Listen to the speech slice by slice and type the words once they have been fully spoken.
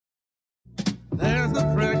There's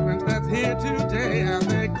a fragrance that's here today, and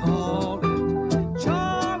they call it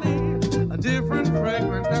Charlie. A different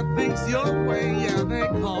fragrance that thinks your way, yeah, they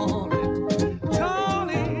call it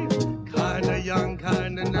Charlie. Kinda young,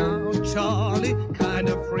 kinda now, Charlie.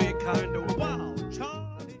 Kinda free, kinda wow,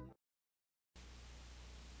 Charlie.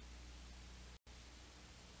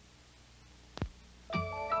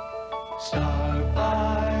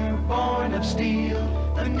 Starfire, born of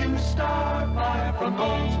steel, the new Starfire from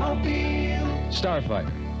Oldsmobile.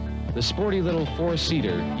 Starfire, the sporty little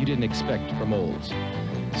four-seater you didn't expect from Olds.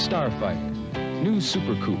 Starfire, new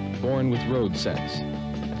Super Coupe born with road sense.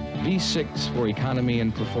 V6 for economy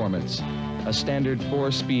and performance. A standard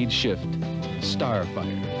four-speed shift.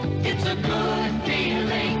 Starfire. It's a good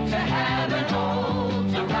feeling to have an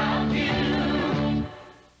Olds around you.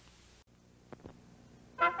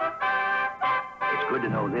 It's good to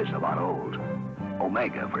know this about Olds.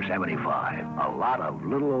 Omega for 75. A lot of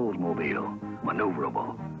little Oldsmobile.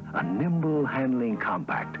 Maneuverable. A nimble handling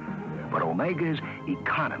compact. But Omega's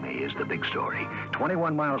economy is the big story.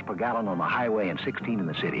 21 miles per gallon on the highway and 16 in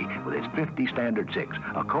the city with its 50 standard 6,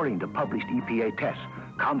 according to published EPA tests.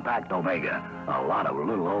 Compact Omega. A lot of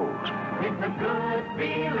little Olds. It's a good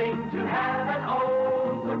feeling to have an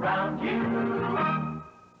Olds around you.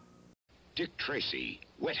 Dick Tracy,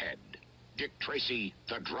 Wethead. Dick Tracy,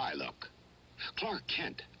 the Dry Look. Clark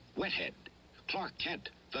Kent, Wethead. Clark Kent,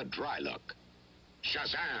 the Dry Look.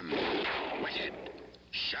 Shazam, Wethead.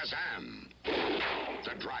 Shazam,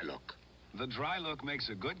 the Dry Look. The Dry Look makes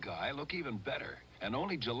a good guy look even better. And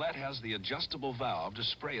only Gillette has the adjustable valve to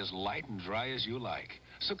spray as light and dry as you like.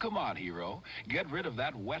 So come on, hero. Get rid of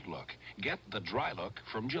that wet look. Get the Dry Look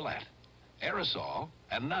from Gillette. Aerosol,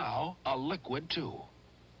 and now a liquid too.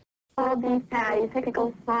 All beef patties,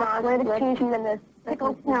 pickles, sauce, lettuce, cheese, and the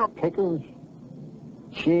pickles. No. Pickles,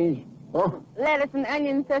 cheese, oh. Lettuce and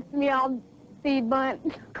onion, sesame, all seed bun.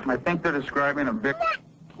 I think they're describing a big...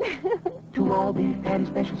 2 all beef patties,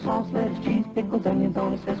 special sauce, lettuce, cheese, pickles, onions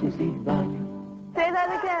on a sesame seed bun. Say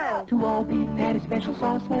that again. 2 all beef patties, special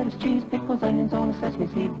sauce, lettuce, cheese, pickles, onions on a sesame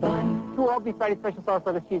seed bun. 2 all beef patties, special sauce,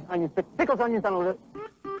 lettuce, cheese, onions, pickles, onions on a...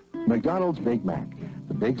 McDonald's Big Mac,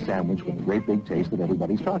 the big sandwich with the great big taste that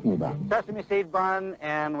everybody's talking about. Sesame seed bun,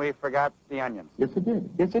 and we forgot the onions. Yes, it did.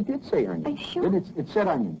 Yes, it did say onions. Are you sure? It said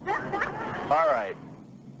onions. All right.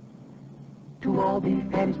 2 all beef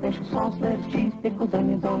patties, special sauce, lettuce, cheese, pickles,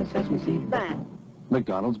 onions on a sesame seed bun.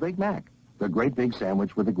 McDonald's Big Mac, the great big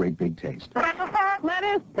sandwich with a great big taste.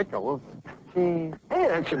 Lettuce, pickles, cheese,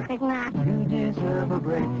 and Big Mac. You deserve a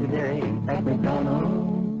break today at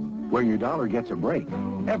McDonald's. Where your dollar gets a break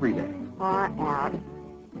every day. Far out.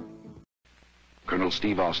 Colonel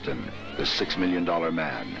Steve Austin, the $6 Million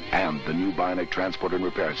Man, and the new Bionic Transport and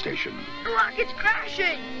Repair Station. The rocket's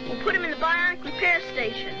crashing! We'll put him in the Bionic Repair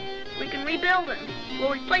Station. We can rebuild him.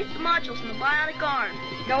 We'll replace the modules in the bionic arm.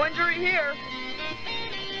 No injury here.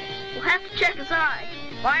 We'll have to check his eye.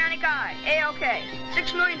 Bionic eye, A-OK.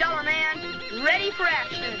 $6 Million Man, ready for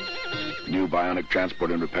action. New Bionic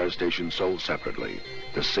Transport and Repair Station sold separately.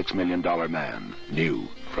 The $6 Million Man, new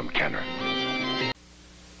from Kenner.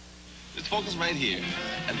 Just focus right here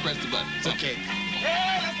and press the button. Okay.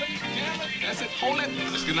 Yeah, that's it. Damn it. That's it. Hold it.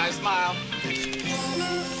 Just a nice smile.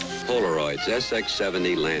 Polaroid's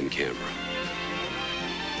SX70 land camera.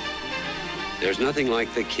 There's nothing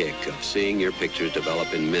like the kick of seeing your pictures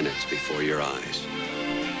develop in minutes before your eyes.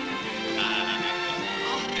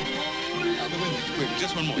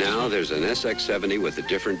 Just one more. Now there's an SX70 with a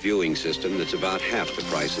different viewing system that's about half the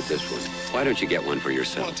price of this one. Why don't you get one for I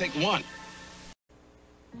yourself? want to take one.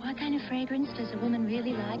 What kind of fragrance does a woman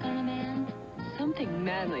really like on a man? Something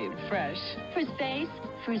manly and fresh. For his face?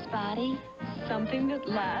 For his body? Something that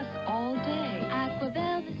lasts all day.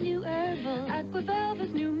 Aquavelva's new herbal.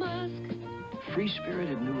 Aquavelva's new musk.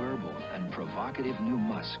 Free-spirited new herbal and provocative new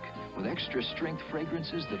musk with extra strength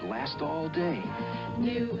fragrances that last all day.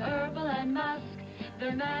 New herbal and musk.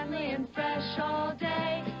 They're manly and fresh all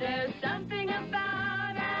day. There's something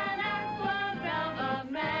about an Aquavelva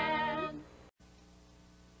man.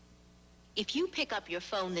 If you pick up your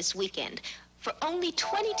phone this weekend, for only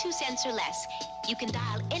 22 cents or less, you can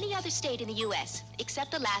dial any other state in the U.S.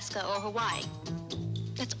 except Alaska or Hawaii.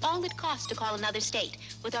 That's all it costs to call another state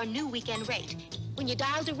with our new weekend rate when you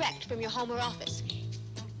dial direct from your home or office.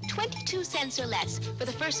 22 cents or less for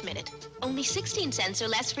the first minute, only 16 cents or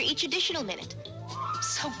less for each additional minute.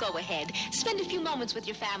 So go ahead, spend a few moments with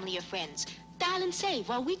your family or friends. Dial and save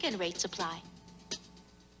while weekend rates apply.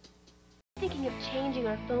 Thinking of changing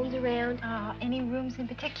our phones around? Any rooms in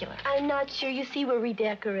particular? I'm not sure. You see, we're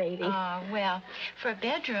redecorating. Well, for a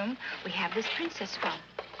bedroom, we have this princess phone.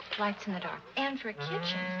 lights in the dark. And for a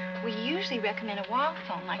kitchen, we usually recommend a wall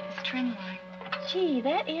phone like this trim light. Gee,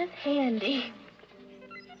 that is handy.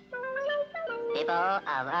 People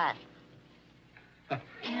of Earth.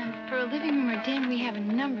 And for a living room or den, we have a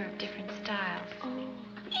number of different styles.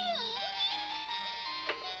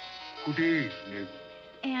 Good evening.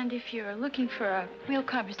 And if you're looking for a real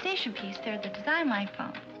conversation piece, there's the design light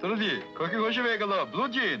phone. 거기 보시면 이거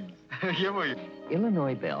블루진. 이게 뭐예요?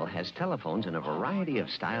 Illinois Bell has telephones in a variety of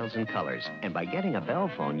styles and colors. And by getting a Bell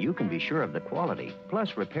phone, you can be sure of the quality.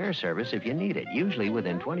 Plus repair service if you need it, usually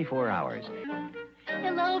within 24 hours.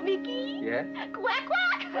 Hello, Vicky. Yeah? Quack,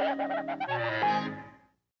 quack.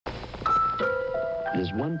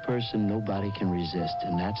 There's one person nobody can resist,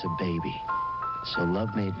 and that's a baby. So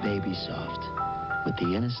Love made Baby Soft with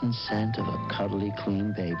the innocent scent of a cuddly,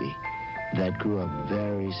 clean baby that grew up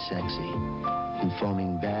very sexy in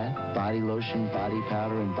foaming bath, body lotion, body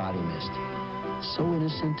powder, and body mist. So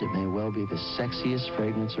innocent it may well be the sexiest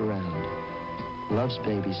fragrance around. Love's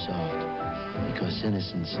Baby Soft, because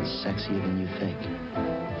innocence is sexier than you think.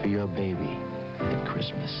 For your baby at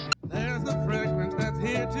Christmas. There's a fragrance that's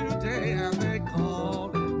here today, and they call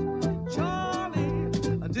it Charlie.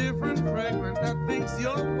 A different fragrance that thinks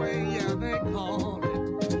your way, yeah, they call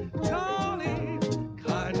it Charlie.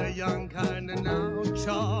 Kinda young, kinda now,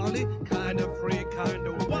 Charlie. Kinda free,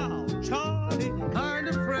 kinda wow, Charlie.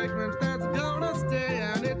 Kinda fragrance that's gonna stay,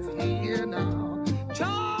 and it's here now,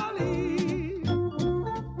 Charlie.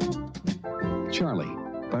 Charlie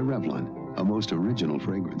by Revlon, a most original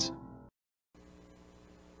fragrance.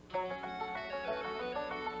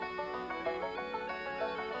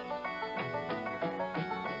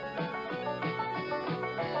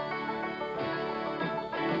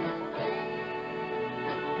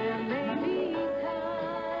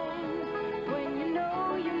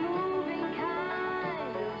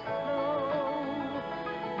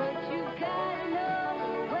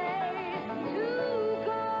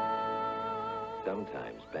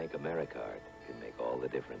 Sometimes Bank AmeriCard can make all the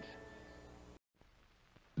difference.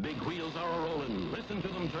 Big wheels are a-rolling. Listen to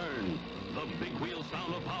them turn. The big wheel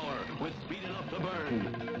sound of power with speed enough to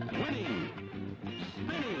burn. Winning.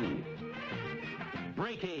 Spinning.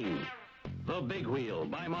 Braking. The Big Wheel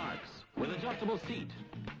by Marx with adjustable seat,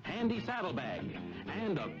 handy saddlebag,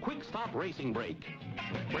 and a quick-stop racing brake.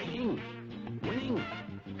 Braking. Winning.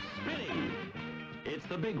 Spinning. It's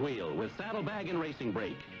the Big Wheel with saddlebag and racing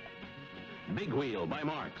brake. Big Wheel by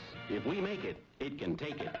Marx. If we make it, it can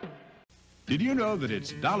take it. Did you know that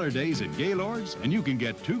it's Dollar Days at Gaylord's? And you can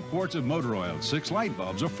get 2 quarts of motor oil, 6 light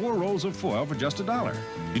bulbs, or 4 rolls of foil for just $1.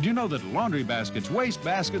 Did you know that laundry baskets, waste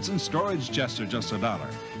baskets, and storage chests are just $1?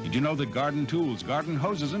 Did you know that garden tools, garden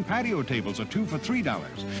hoses, and patio tables are 2 for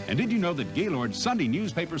 $3? And did you know that Gaylord's Sunday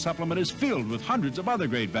newspaper supplement is filled with hundreds of other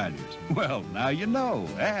great values? Well, now you know,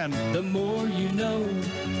 and... The more you know,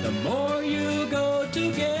 the more you go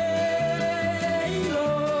to Gaylord's.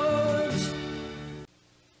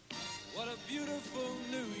 What a beautiful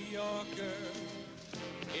New Yorker.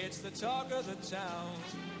 It's the talk of the town.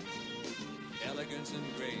 Elegance and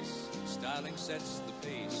grace, styling sets the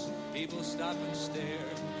pace. People stop and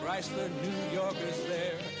stare. Chrysler, New Yorker's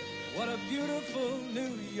there. What a beautiful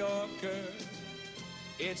New Yorker.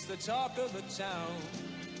 It's the talk of the town.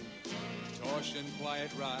 Torsion,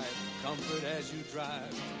 quiet ride, comfort as you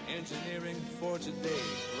drive. Engineering for today.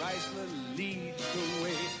 Chrysler leads the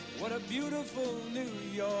way. What a beautiful New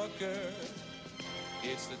Yorker.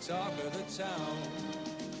 It's the talk of the town.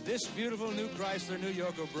 This beautiful new Chrysler New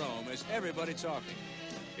Yorker Brougham is everybody talking.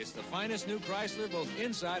 It's the finest new Chrysler both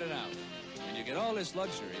inside and out. And you get all this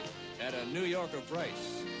luxury at a New Yorker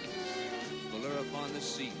price. Velour upon the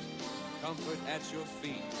seat, comfort at your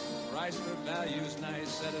feet. Chrysler values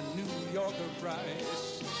nice at a New Yorker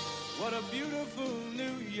price. What a beautiful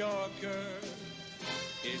New Yorker.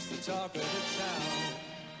 It's the talk of the town.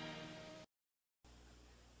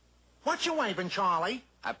 What you waving, Charlie?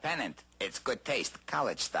 A pennant. It's good taste,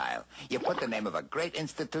 college style. You put the name of a great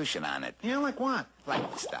institution on it. Yeah, like what? Like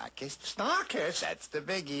Starkist. Starkist? That's the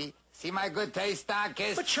biggie. See my good taste,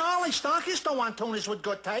 Starkist? But Charlie, Starkist don't want tuners with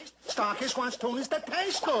good taste. Starkist wants tuners that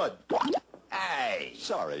taste good. Hey!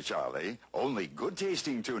 Sorry, Charlie. Only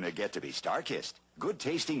good-tasting tuna get to be Starkist.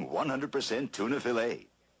 Good-tasting 100% tuna fillet.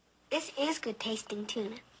 This is good-tasting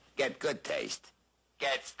tuna. Get good taste.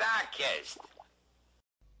 Get Starkist.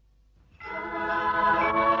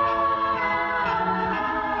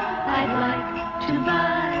 I'd like to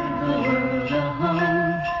buy the world a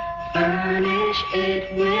home, furnish it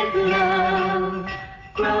with love,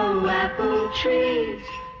 grow apple trees,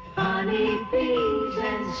 honey bees,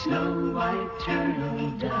 and snow white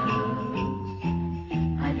turtle doves.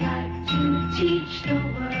 I'd like to teach the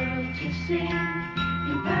world to sing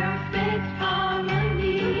in perfect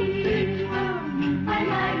harmony. I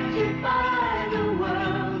like to buy the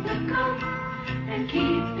world a coat and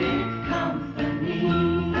keep it company.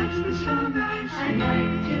 That's the song I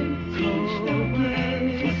like to teach the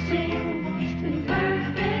world to sing in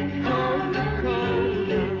perfect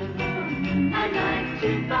harmony. I like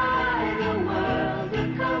to buy the world a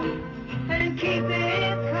coat and keep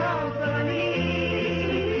it company.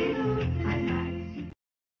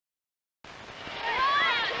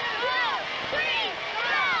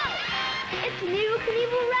 It's New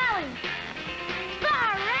Knievel Rally.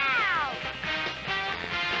 Far out!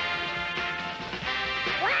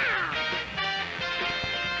 Wow!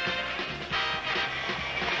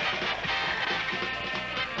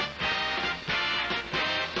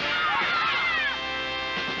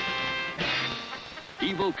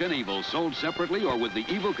 Evel Knievel, sold separately or with the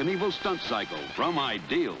Evel Knievel Stunt Cycle from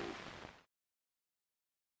Ideal.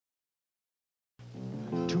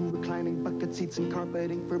 Two reclining bucket seats and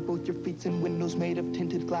carpeting for both your feet and windows made of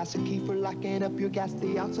tinted glass. A key for locking up your gas.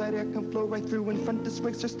 The outside air can flow right through. In front disc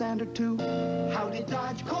brakes are standard too. How did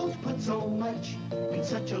Dodge Colts put so much in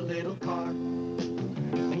such a little car?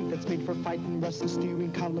 Paint that's made for fighting rust. The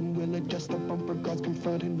steering column will adjust. The bumper guards come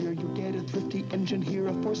front and rear. You get a thrifty engine here,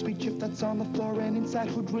 a 4-speed shift that's on the floor, and inside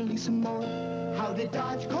hood release some more. How did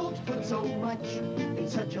Dodge Colts put so much in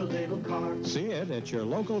such a little car? See it at your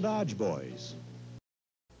local Dodge Boys.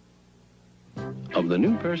 Of the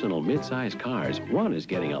new personal midsize cars, one is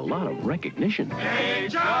getting a lot of recognition. Hey,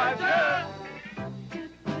 Charger!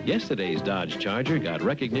 Yesterday's Dodge Charger got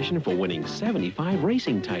recognition for winning 75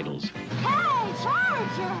 racing titles. Hey,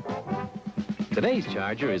 Charger! Today's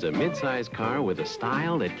Charger is a midsize car with a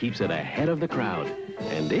style that keeps it ahead of the crowd.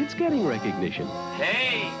 And it's getting recognition.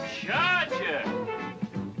 Hey, Charger!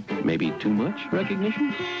 Maybe too much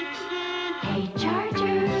recognition? Hey,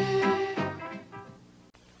 Charger!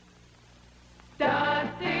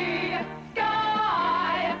 Dusty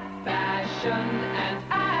Sky, fashion and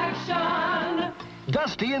action.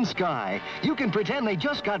 Dusty and Sky. You can pretend they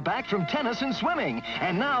just got back from tennis and swimming,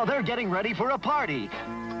 and now they're getting ready for a party.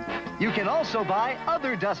 You can also buy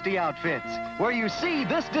other Dusty outfits, where you see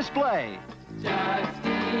this display. Dusty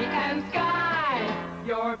and Sky,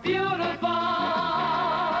 you're beautiful.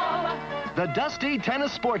 The Dusty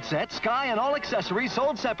Tennis Sports Set, Sky, and all accessories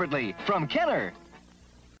sold separately from Kenner.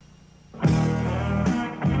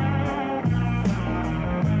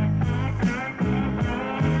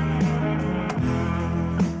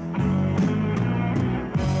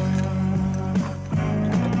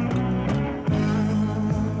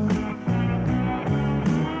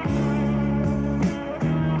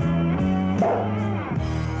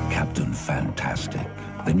 Captain Fantastic,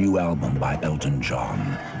 the new album by Elton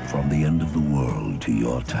John, from the end of the world to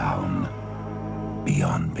your town,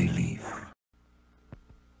 beyond belief.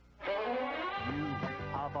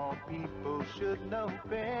 Of all people should know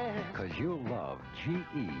best. Because you'll love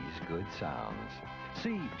GE's good sounds.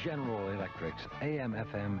 See General Electric's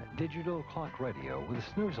AM/FM digital clock radio with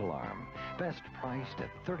snooze alarm. Best priced at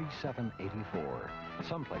 $37.84.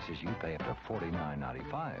 Some places you pay up to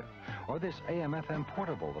 $49.95. Or this AM/FM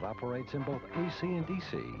portable that operates in both AC and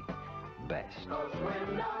DC. Best. When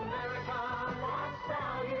America wants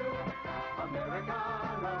value, America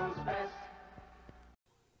knows best.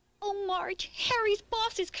 Oh, Marge, Harry's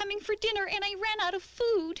boss is coming for dinner and I ran out of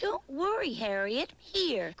food. Don't worry, Harriet.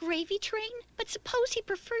 Here. Gravy train? But suppose he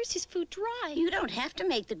prefers his food dry. You don't have to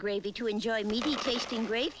make the gravy to enjoy meaty-tasting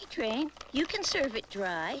gravy train. You can serve it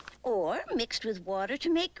dry or mixed with water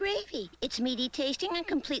to make gravy. It's meaty-tasting and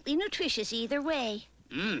completely nutritious either way.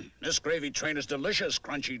 This gravy train is delicious,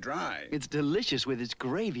 crunchy dry. It's delicious with its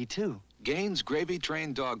gravy, too. Gaines Gravy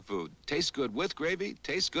Train dog food. Tastes good with gravy,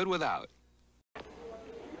 tastes good without.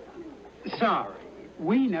 Sorry,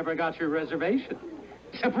 we never got your reservation.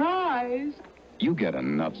 Surprise! You get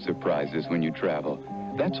enough surprises when you travel.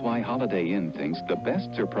 That's why Holiday Inn thinks the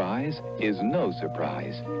best surprise is no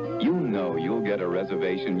surprise. You know you'll get a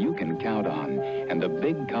reservation you can count on and a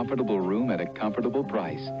big, comfortable room at a comfortable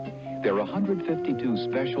price. There are 152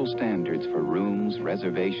 special standards for rooms,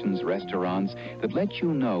 reservations, restaurants that let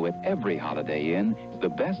you know at every Holiday Inn the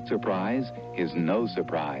best surprise is no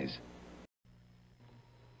surprise.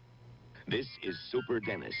 This is Super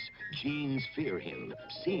Dennis. Jeans fear him.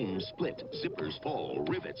 Seams split, zippers fall,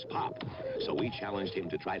 rivets pop. So we challenged him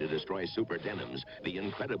to try to destroy Super Denims, the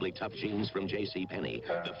incredibly tough jeans from JCPenney.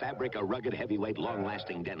 The fabric, a rugged, heavyweight,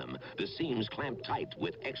 long-lasting denim. The seams clamped tight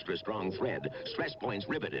with extra strong thread, stress points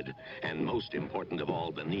riveted. And most important of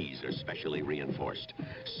all, the knees are specially reinforced.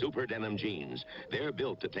 Super Denim jeans. They're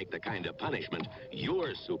built to take the kind of punishment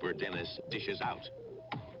your Super Dennis dishes out.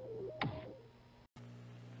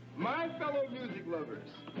 My fellow music lovers,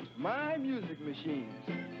 my music machines,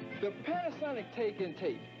 the Panasonic take-in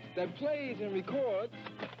tape that plays and records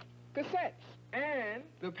cassettes, and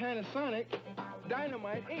the Panasonic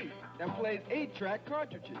Dynamite 8 that plays 8-track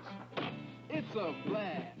cartridges. It's a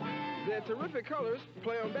blast. Their terrific colors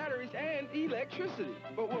play on batteries and electricity.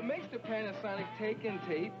 But what makes the Panasonic take-in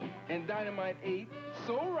tape and Dynamite 8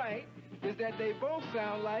 so right is that they both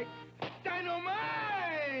sound like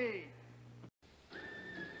dynamite!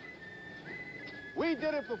 We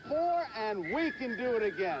did it before, and we can do it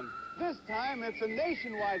again. This time, it's a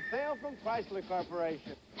nationwide sale from Chrysler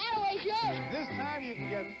Corporation. This time, you can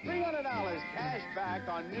get $300 cash back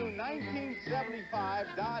on new 1975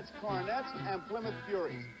 Dodge Coronets and Plymouth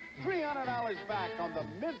Furies. $300 back on the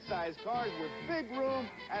mid-size cars with big room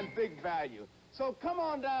and big value. So come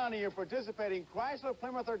on down to your participating Chrysler,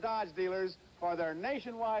 Plymouth, or Dodge dealers for their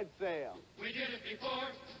nationwide sale. We did it before,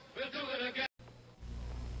 we'll do it again.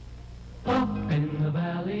 Up in the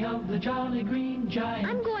valley of the Jolly Green Giant.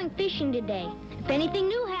 I'm going fishing today. If anything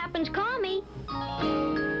new happens, call me.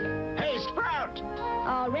 Hey, Sprout!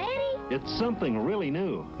 Already? It's something really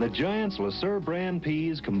new. The Giant's LeSueur brand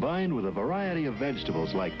peas combined with a variety of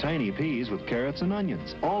vegetables like tiny peas with carrots and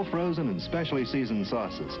onions, all frozen in specially seasoned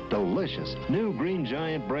sauces. Delicious. New Green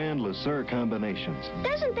Giant brand LeSueur combinations.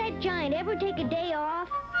 Doesn't that giant ever take a day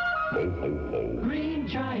off? Green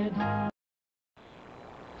Giant.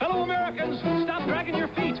 Fellow Americans, stop dragging your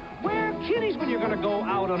feet. Wear kitties when you're going to go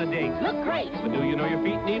out on a date. Look great. But do you know your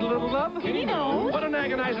feet need a little love? Kitty knows. What an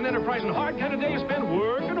agonizing, enterprising, hard kind of day you spend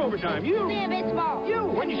working overtime. You. It's ball. You.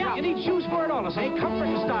 When you need shoes for it all to say comfort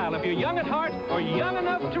and style. If you're young at heart or young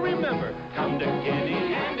enough to remember, come to Kitty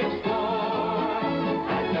and explore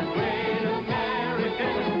at the Great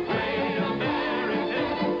American, Great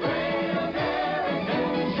American, Great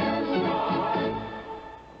American Shoe Store.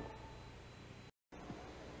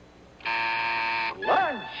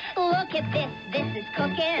 Lunch. Look at this. This is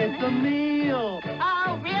cooking. It's a meal.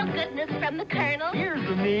 Oh, real goodness from the Colonel. Here's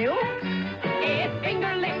the meal. It's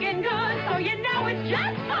finger-licking good, so you know it's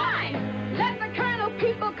just fine. Let the Colonel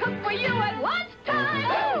people cook for you at lunchtime.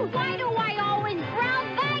 Ooh, why do I always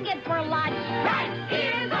brown bag it for lunch? Right,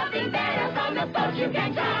 here's something better from the folks you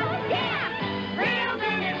can tell. Yeah, real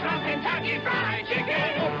goodness from Kentucky Fried Chicken.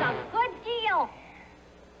 It's a good deal.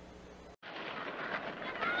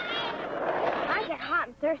 I get hot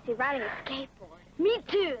and thirsty riding a skateboard. Me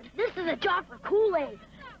too. This is a job for Kool-Aid.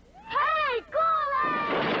 Hey,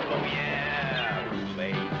 Kool-Aid! Oh, yeah,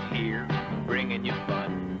 Kool-Aid's here, bringing you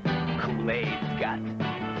fun. Kool-Aid's got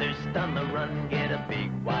thirst on the run. Get a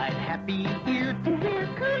big, wide, happy ear. And here's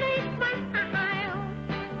Kool-Aid smile.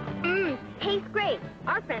 Tastes great.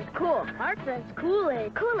 Our friend's cool. Our friend's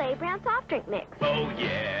Kool-Aid. Kool-Aid brand soft drink mix. Oh,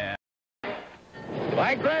 yeah.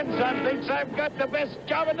 My grandson thinks I've got the best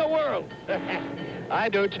job in the world. I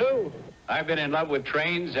do, too. I've been in love with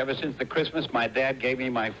trains ever since the Christmas my dad gave me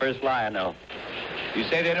my first Lionel. You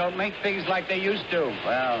say they don't make things like they used to.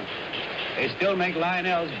 Well, they still make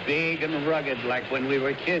Lionels big and rugged like when we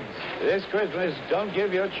were kids. This Christmas, don't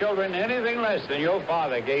give your children anything less than your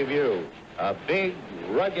father gave you. A big,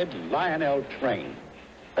 rugged Lionel train.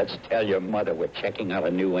 Let's tell your mother we're checking out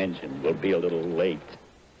a new engine. We'll be a little late.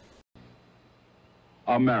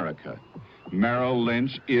 America. Merrill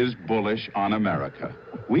Lynch is bullish on America.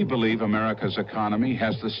 We believe America's economy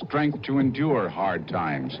has the strength to endure hard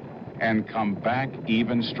times and come back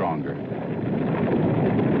even stronger.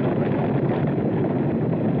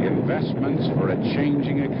 Investments for a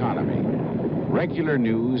changing economy. Regular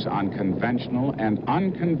news on conventional and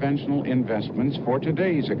unconventional investments for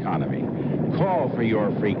today's economy. Call for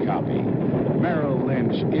your free copy. Merrill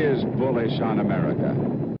Lynch is bullish on America.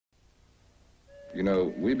 You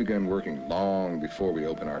know, we began working long before we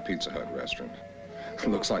opened our Pizza Hut restaurant.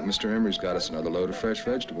 Looks like Mr. Emery's got us another load of fresh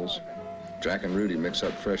vegetables. Jack and Rudy mix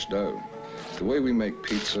up fresh dough. The way we make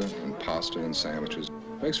pizza and pasta and sandwiches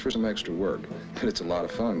makes for some extra work, but it's a lot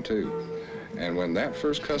of fun, too. And when that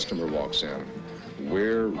first customer walks in,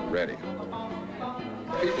 we're ready.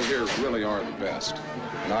 People here really are the best,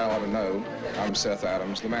 and I ought to know. I'm Seth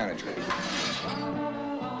Adams, the manager.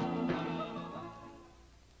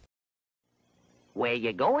 Where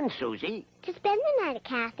you going, Susie? To spend the night at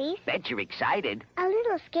Kathy's. Bet you're excited. A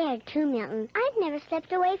little scared, too, Milton. I've never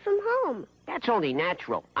slept away from home. That's only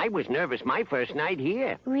natural. I was nervous my first night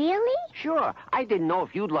here. Really? Sure. I didn't know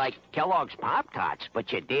if you'd like Kellogg's Pop-Tarts,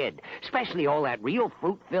 but you did. Especially all that real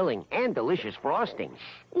fruit filling and delicious frosting.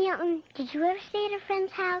 Milton, did you ever stay at a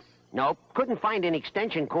friend's house? Nope. Couldn't find an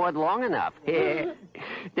extension cord long enough.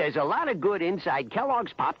 There's a lot of good inside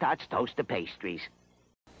Kellogg's Pop-Tarts toaster pastries.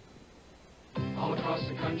 All across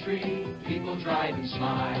the country, people drive and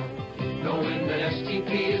smile, knowing that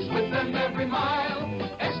STP is with them every mile.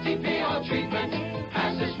 STP Oil Treatment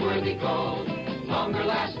has this worthy goal, longer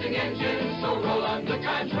lasting engines, so roll under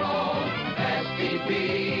control.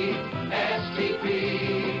 STP, STP,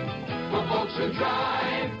 for folks who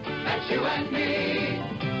drive, that's you and me.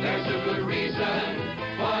 There's a good reason,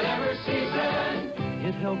 whatever season.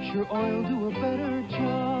 It helps your oil do a better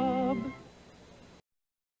job.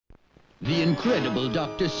 The incredible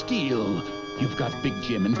Dr. Steele. You've got Big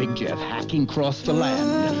Jim and Big Jeff hacking across the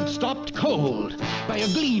land, stopped cold by a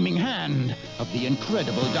gleaming hand of the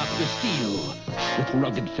incredible Dr. Steele. With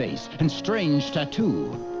rugged face and strange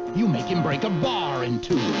tattoo, you make him break a bar in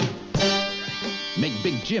two. Make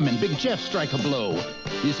Big Jim and Big Jeff strike a blow.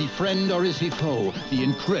 Is he friend or is he foe? The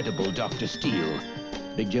incredible Dr. Steele.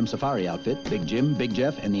 Big Jim Safari Outfit, Big Jim, Big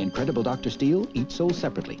Jeff, and the incredible Dr. Steele, each sold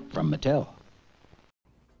separately from Mattel.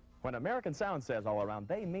 When American Sound says all around,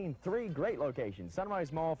 they mean 3 great locations: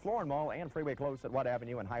 Sunrise Mall, Florin Mall, and Freeway Close at Watt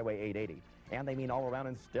Avenue and Highway 880. And they mean all around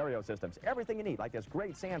in stereo systems. Everything you need, like this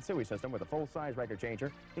great Sansui system with a full-size record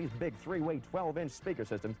changer, these big 3-way 12-inch speaker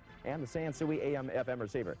systems, and the Sansui AM/FM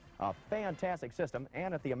receiver. A fantastic system,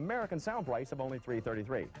 and at the American Sound price of only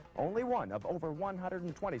 $333. Only one of over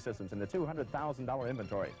 120 systems in the $200,000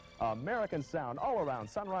 inventory. American Sound all around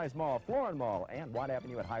Sunrise Mall, Florin Mall, and Watt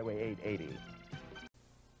Avenue at Highway 880.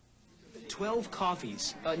 12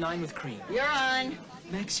 coffees, 9 with cream. You're on.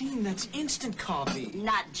 Maxine, that's instant coffee.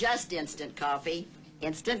 Not just instant coffee.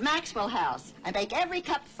 Instant Maxwell House. I make every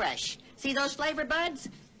cup fresh. See those flavor buds?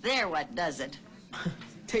 They're what does it.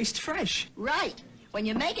 Tastes fresh. Right. When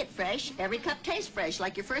you make it fresh, every cup tastes fresh,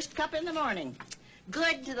 like your first cup in the morning.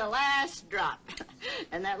 Good to the last drop.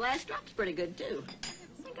 And that last drop's pretty good, too.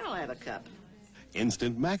 I think I'll have a cup.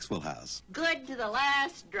 Instant Maxwell House. Good to the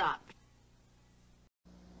last drop.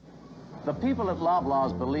 The people at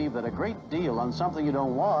Loblaws believe that a great deal on something you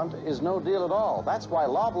don't want is no deal at all. That's why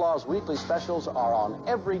Loblaws weekly specials are on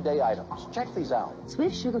everyday items. Check these out.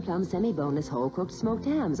 Swift Sugar Plum Semi-Bonus Whole Cooked Smoked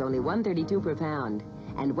Hams, only $1.32 per pound.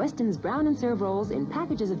 And Weston's Brown and Serve Rolls in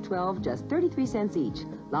packages of 12, just 33 cents each.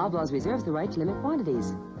 Loblaws reserves the right to limit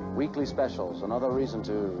quantities. Weekly specials, another reason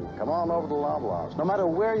to come on over to Loblaws. No matter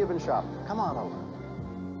where you've been shopping, come on over.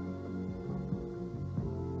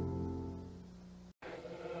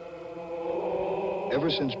 Ever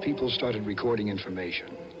since people started recording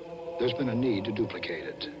information, there's been a need to duplicate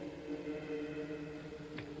it.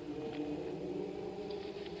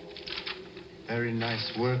 Very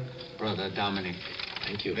nice work, Brother Dominic.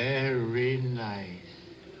 Thank you. Very nice.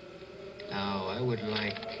 Now, I would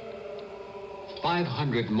like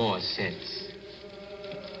 500 more sets.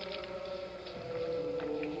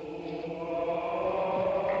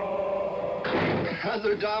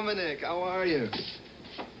 Brother Dominic, how are you?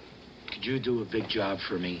 Could you do a big job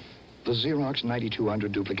for me? The Xerox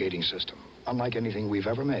 9200 duplicating system, unlike anything we've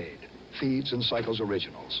ever made, feeds and cycles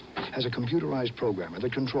originals, has a computerized programmer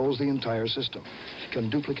that controls the entire system,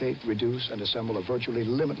 can duplicate, reduce, and assemble a virtually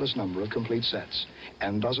limitless number of complete sets,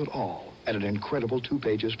 and does it all at an incredible 2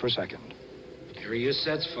 pages per second. Here are your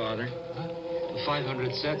sets, Father. The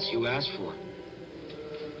 500 sets you asked for.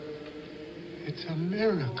 It's a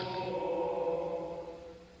miracle.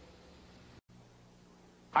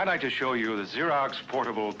 I'd like to show you the Xerox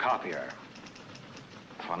portable copier.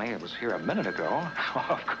 Funny, it was here a minute ago.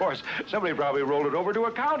 Of course, somebody probably rolled it over to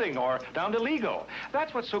accounting or down to legal.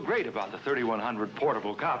 That's what's so great about the 3100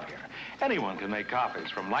 portable copier. Anyone can make copies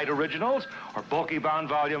from light originals or bulky bound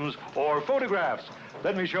volumes or photographs.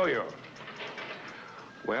 Let me show you.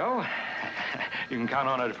 Well, you can count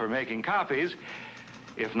on it for making copies,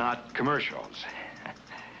 if not commercials.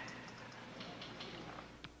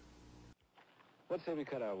 Let's say we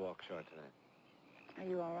cut our walk short tonight. Are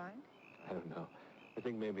you all right? I don't know. I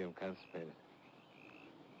think maybe I'm constipated.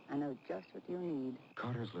 I know just what you need.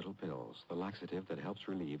 Carter's Little Pills, the laxative that helps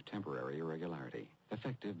relieve temporary irregularity.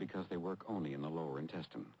 Effective because they work only in the lower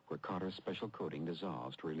intestine, where Carter's special coating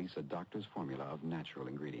dissolves to release a doctor's formula of natural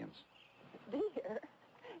ingredients. Dear,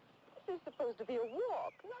 this is supposed to be a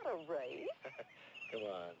walk, not a race. Come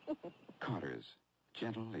on. Carter's,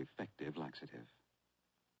 gentle, effective laxative.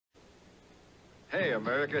 Hey,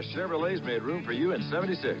 America, Chevrolet's made room for you in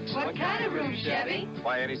 76. What kind of room, Chevy?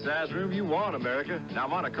 Why, any size room you want, America. Now,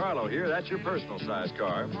 Monte Carlo here, that's your personal size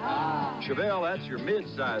car. Ah. Chevelle, that's your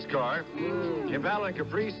mid-size car. Impala and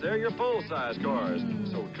Caprice, they're your full-size cars.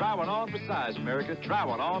 So try one on for size, America. Try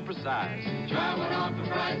one on for size. Try one on for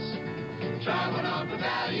price. Try one on for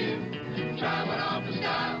value. Try one on for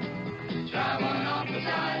style. Try one on for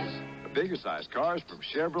size. The bigger size cars from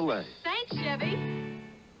Chevrolet. Thanks, Chevy.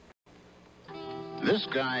 This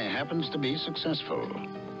guy happens to be successful.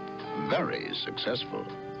 Very successful.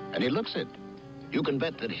 And he looks it. You can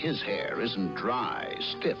bet that his hair isn't dry,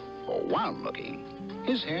 stiff, or wild-looking.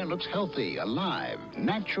 His hair looks healthy, alive,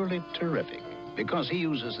 naturally terrific. Because he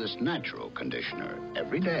uses this natural conditioner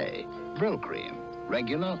every day. Brill Cream,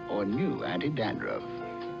 regular or new anti-dandruff.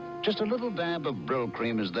 Just a little dab of Brill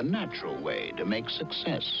Cream is the natural way to make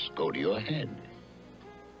success go to your head.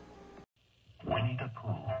 Winnie the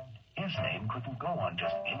Pooh. His name couldn't go on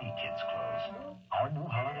just any kid's clothes. Our new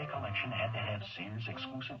holiday collection had to have Sears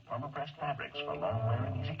exclusive perma-pressed fabrics for long wear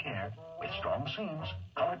and easy care, with strong seams,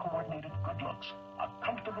 color-coordinated good looks, a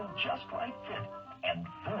comfortable just right fit, and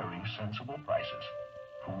very sensible prices.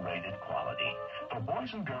 Pooh-rated quality for boys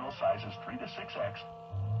and girls sizes 3 to 6X,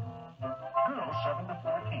 girls 7 to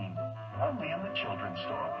 14, only in the children's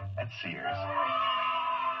store at Sears.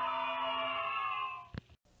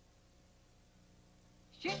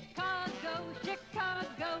 Chicago,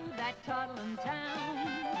 Chicago, that toddling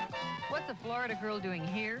town. What's a Florida girl doing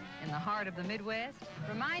here in the heart of the Midwest?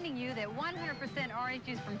 Reminding you that 100% orange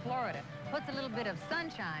juice from Florida puts a little bit of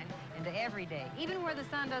sunshine into every day, even where the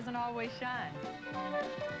sun doesn't always shine.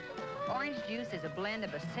 Orange juice is a blend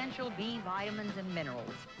of essential B vitamins and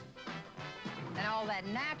minerals, and all that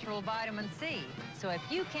natural vitamin C. So if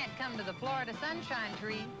you can't come to the Florida sunshine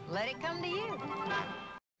tree, let it come to you.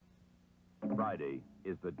 Friday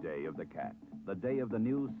is the day of the cat. The day of the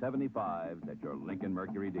new 75s at your Lincoln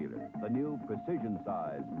Mercury dealer. The new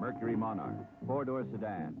precision-size Mercury Monarch, 4-door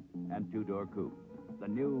sedan and 2-door coupe. The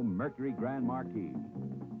new Mercury Grand Marquis.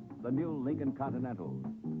 The new Lincoln Continental,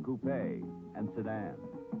 coupe and sedan.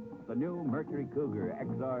 The new Mercury Cougar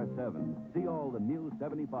XR7. See all the new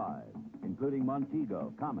 75s, including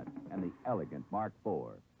Montego, Comet, and the elegant Mark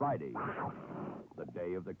IV. Friday, the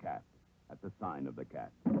day of the cat, at the sign of the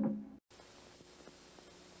cat.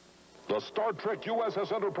 The Star Trek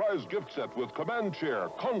USS Enterprise gift set with command chair,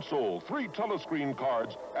 console, 3 telescreen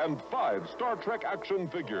cards, and 5 Star Trek action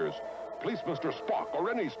figures. Place Mr. Spock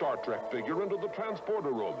or any Star Trek figure into the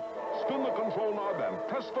transporter room. Spin the control knob and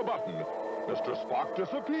press the button. Mr. Spock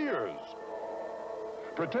disappears.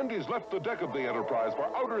 Pretend he's left the deck of the Enterprise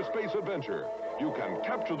for outer space adventure. You can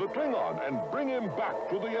capture the Klingon and bring him back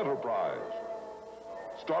to the Enterprise.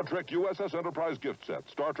 Star Trek USS Enterprise gift set.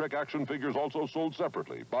 Star Trek action figures also sold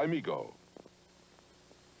separately by Mego.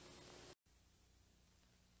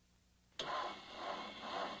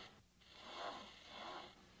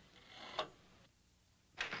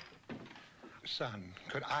 Son,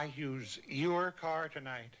 could I use your car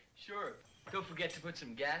tonight? Sure. Don't forget to put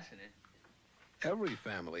some gas in it. Every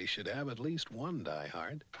family should have at least one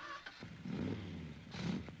diehard.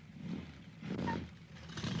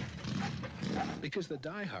 Because the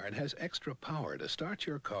diehard has extra power to start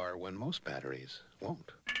your car when most batteries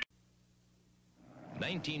won't.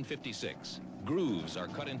 1956. Grooves are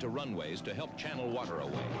cut into runways to help channel water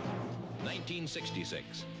away.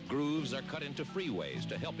 1966. Grooves are cut into freeways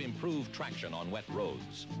to help improve traction on wet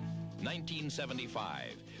roads.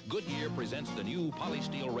 1975. Goodyear presents the new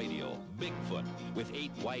polysteel radial, Bigfoot, with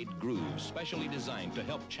 8 wide grooves specially designed to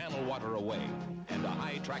help channel water away, and a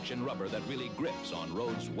high-traction rubber that really grips on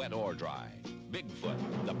roads wet or dry.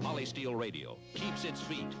 Bigfoot, the polysteel radial, keeps its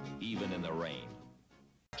feet even in the rain.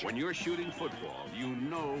 When you're shooting football, you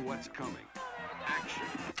know what's coming. Action.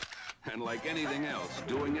 And like anything else,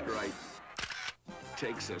 doing it right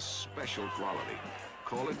takes a special quality.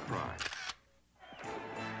 Call it pride.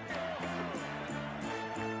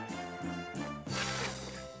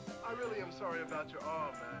 I really am sorry about your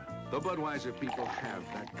arm, man. The Budweiser people have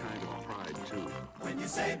that kind of pride, too. When you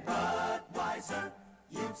say Budweiser,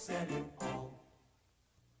 you've said it all.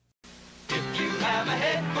 If you have a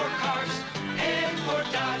head for cars, head for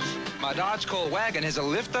Dodge. My Dodge Colt wagon has a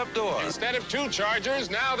lift-up door. Instead of 2 Chargers,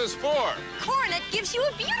 now there's 4. Coronet gives you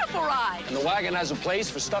a beautiful ride. And the wagon has a place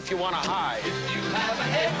for stuff you want to hide. If you have a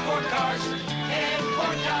head for cars, head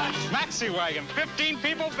for Dodge. Maxi wagon, 15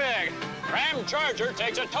 people big. Ram Charger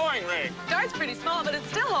takes a towing rig. Starts pretty small, but it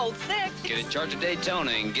still holds 6. Get a Charger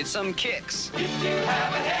Daytona and get some kicks. If you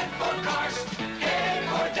have a head for cars, head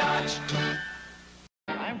for Dodge.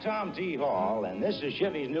 I'm Tom T. Hall, and this is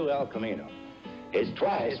Chevy's new El Camino. It's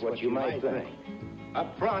twice what you might think.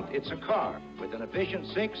 Up front, it's a car with an efficient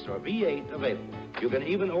 6 or V8 available. You can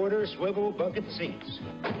even order swivel bucket seats.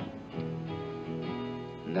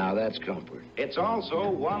 Now that's comfort. It's also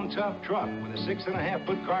one tough truck with a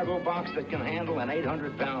 6.5-foot cargo box that can handle an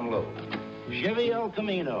 800-pound load. Chevy El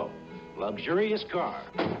Camino, luxurious car,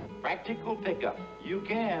 practical pickup. You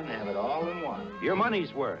can have it all in one. Your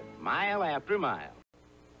money's worth, mile after mile.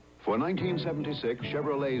 For 1976,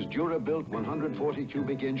 Chevrolet's Dura-built 140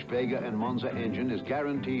 cubic inch Vega and Monza engine is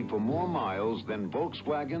guaranteed for more miles than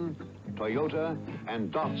Volkswagen, Toyota,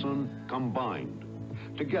 and Datsun combined.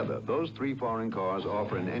 Together, those three foreign cars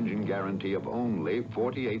offer an engine guarantee of only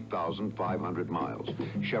 48,500 miles.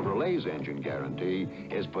 Chevrolet's engine guarantee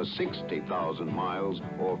is for 60,000 miles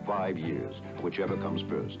or 5 years, whichever comes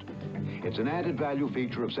first. It's an added value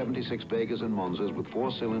feature of 76 Vegas and Monzas with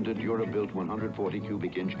 4-cylinder Dura-built 140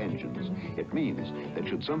 cubic inch engines. It means that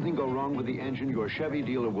should something go wrong with the engine, your Chevy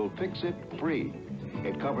dealer will fix it free.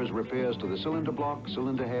 It covers repairs to the cylinder block,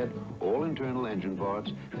 cylinder head, all internal engine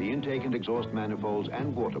parts, the intake and exhaust manifolds,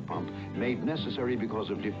 and water pump, made necessary because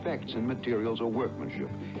of defects in materials or workmanship.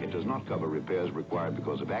 It does not cover repairs required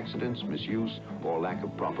because of accidents, misuse, or lack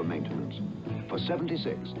of proper maintenance. For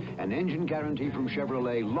 76, an engine guarantee from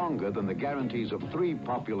Chevrolet longer than the guarantees of 3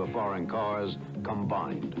 popular foreign cars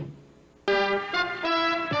combined.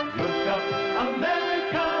 Look up,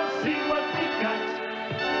 America, see what we got.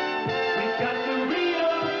 We got the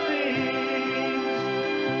real things.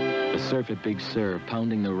 The surf at Big Sur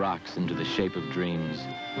pounding the rocks into the shape of dreams.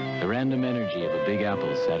 The random energy of a Big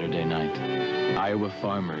Apple Saturday night. Iowa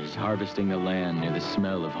farmers harvesting the land near the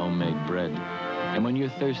smell of homemade bread. And when you're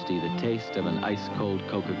thirsty, the taste of an ice-cold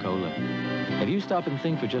Coca-Cola. If you stop and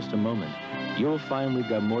think for just a moment, you'll find we've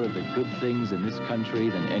got more of the good things in this country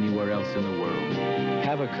than anywhere else in the world.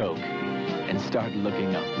 Have a Coke and start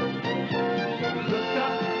looking up. Look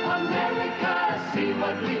up, America, see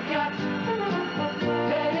what we got.